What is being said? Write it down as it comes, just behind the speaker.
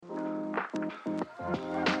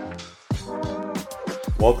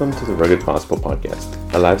Welcome to the Rugged Gospel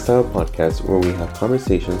Podcast, a lifestyle podcast where we have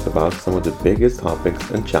conversations about some of the biggest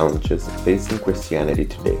topics and challenges facing Christianity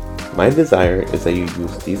today. My desire is that you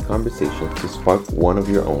use these conversations to spark one of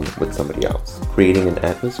your own with somebody else, creating an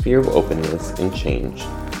atmosphere of openness and change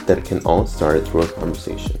that can all start through a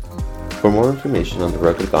conversation. For more information on the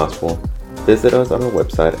Rugged Gospel, visit us on our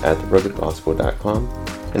website at theruggedgospel.com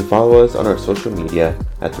and follow us on our social media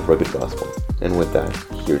at The Rugged Gospel. And with that,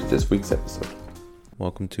 here's this week's episode.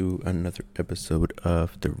 Welcome to another episode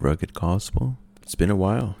of The Rugged Gospel. It's been a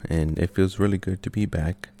while and it feels really good to be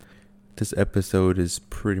back. This episode is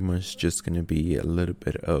pretty much just going to be a little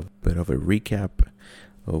bit of a recap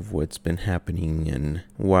of what's been happening and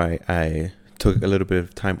why I took a little bit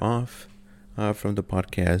of time off from the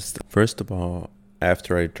podcast. First of all,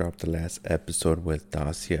 after I dropped the last episode with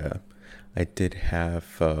Dacia, I did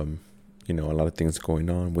have a lot of things going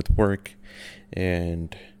on with work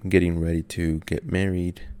and getting ready to get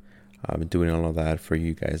married. I'm doing all of that for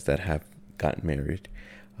you guys that have gotten married.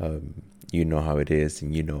 You know how it is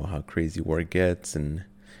and you know how crazy work gets, and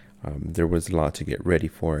there was a lot to get ready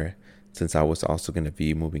for since I was also going to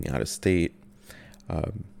be moving out of state.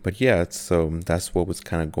 So that's what was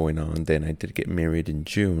kind of going on. Then I did get married in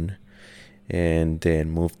June and then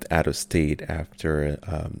moved out of state after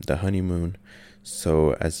the honeymoon.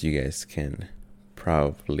 So as you guys can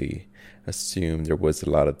probably assume, there was a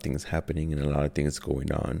lot of things happening and a lot of things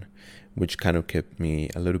going on, which kind of kept me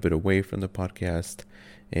a little bit away from the podcast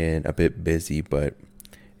and a bit busy, but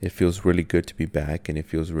it feels really good to be back and it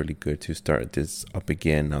feels really good to start this up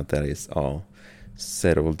again now that it's all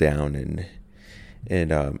settled down and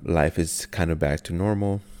life is kind of back to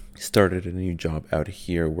normal. Started a new job out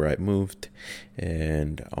here where I moved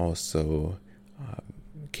and also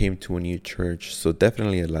came to a new church, so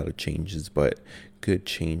definitely a lot of changes, but good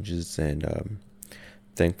changes, and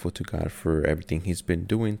thankful to God for everything He's been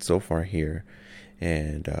doing so far here,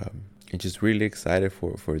 and just really excited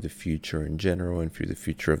for the future in general and for the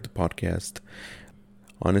future of the podcast.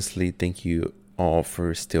 Honestly, thank you all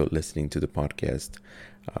for still listening to the podcast.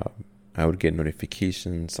 I would get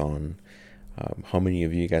notifications on how many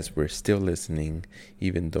of you guys were still listening,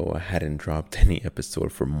 even though I hadn't dropped any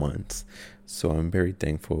episode for months. So I'm very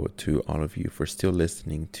thankful to all of you for still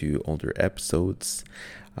listening to older episodes,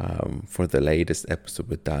 for the latest episode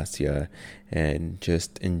with Dacia, and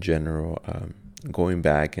just in general, going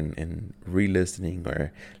back and re-listening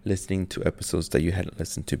or listening to episodes that you hadn't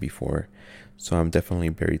listened to before. So I'm definitely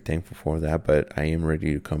very thankful for that, but I am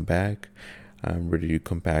ready to come back. I'm ready to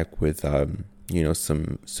come back with some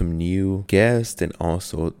new guests and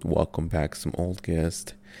also welcome back some old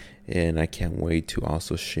guests. And I can't wait to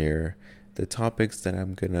also share the topics that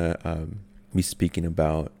I'm gonna be speaking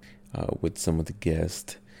about with some of the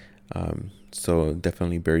guests. So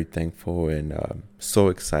definitely very thankful and so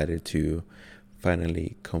excited to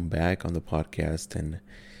finally come back on the podcast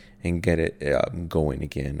and get it going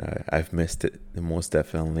again. I've missed it most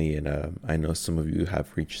definitely, and I know some of you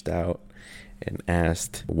have reached out and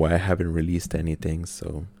asked why I haven't released anything.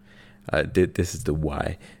 So this is the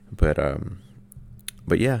why. But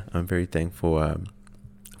yeah, I'm very thankful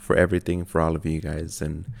for everything, for all of you guys,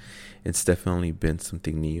 and it's definitely been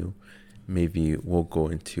something new. Maybe we'll go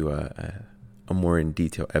into a more in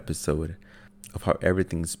detail episode of how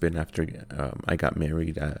everything's been after I got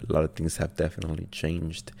married. A lot of things have definitely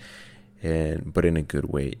changed, but in a good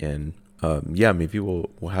way. And maybe we'll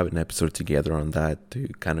have an episode together on that to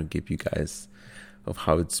kind of give you guys of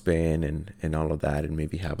how it's been and all of that, and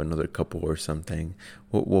maybe have another couple or something.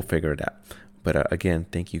 We'll figure it out. But again,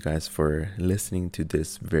 thank you guys for listening to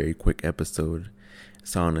this very quick episode.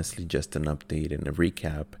 It's honestly just an update and a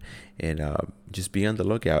recap, and just be on the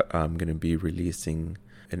lookout. I'm going to be releasing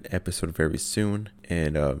an episode very soon,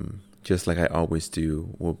 and just like I always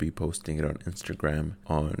do, we'll be posting it on Instagram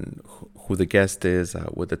on who the guest is,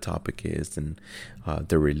 what the topic is, and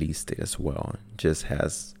the release day as well. Just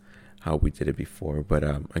as how we did it before. But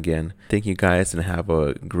again, thank you guys and have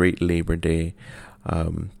a great Labor Day.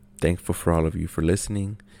 Thankful for all of you for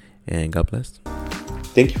listening, and God bless.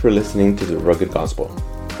 Thank you for listening to The Rugged Gospel.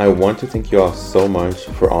 I want to thank you all so much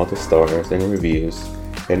for all the stars and reviews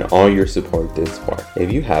and all your support this far.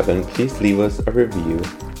 If you haven't, please leave us a review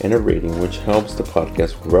and a rating, which helps the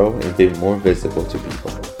podcast grow and be more visible to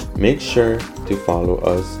people. Make sure to follow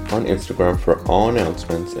us on Instagram for all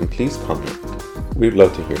announcements, and please comment. We'd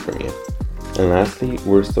love to hear from you. And lastly,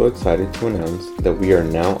 we're so excited to announce that we are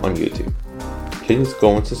now on YouTube. Please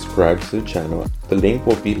go and subscribe to the channel. The link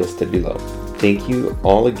will be listed below. Thank you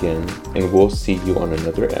all again, and we'll see you on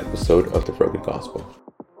another episode of The Rugged Gospel.